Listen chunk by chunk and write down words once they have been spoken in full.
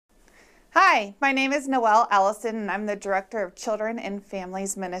Hi, my name is Noelle Allison, and I'm the Director of Children and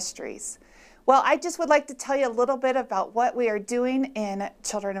Families Ministries. Well, I just would like to tell you a little bit about what we are doing in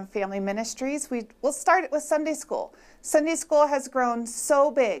Children and Family Ministries. We'll start it with Sunday School. Sunday School has grown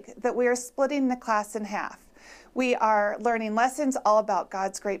so big that we are splitting the class in half. We are learning lessons all about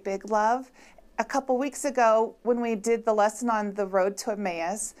God's great big love. A couple weeks ago, when we did the lesson on the road to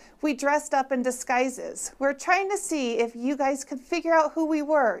Emmaus, we dressed up in disguises. We're trying to see if you guys could figure out who we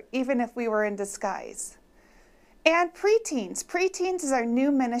were, even if we were in disguise. And preteens. Preteens is our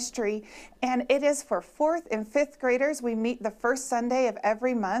new ministry, and it is for 4th and 5th graders. We meet the first Sunday of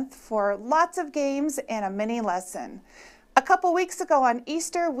every month for lots of games and a mini lesson. A couple weeks ago on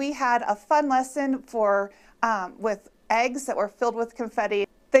Easter, we had a fun lesson with eggs that were filled with confetti.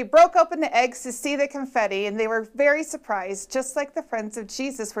 They broke open the eggs to see the confetti, and they were very surprised, just like the friends of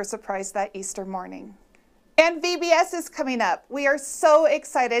Jesus were surprised that Easter morning. And VBS is coming up. We are so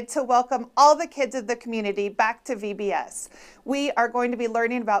excited to welcome all the kids of the community back to VBS. We are going to be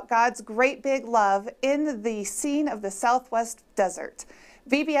learning about God's great big love in the scene of the Southwest Desert.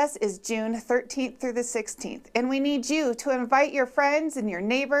 VBS is June 13th through the 16th, and we need you to invite your friends and your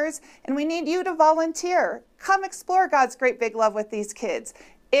neighbors, and we need you to volunteer. Come explore God's great big love with these kids.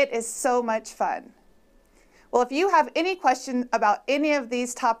 It is so much fun. Well, if you have any questions about any of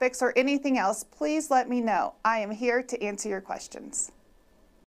these topics or anything else, please let me know. I am here to answer your questions.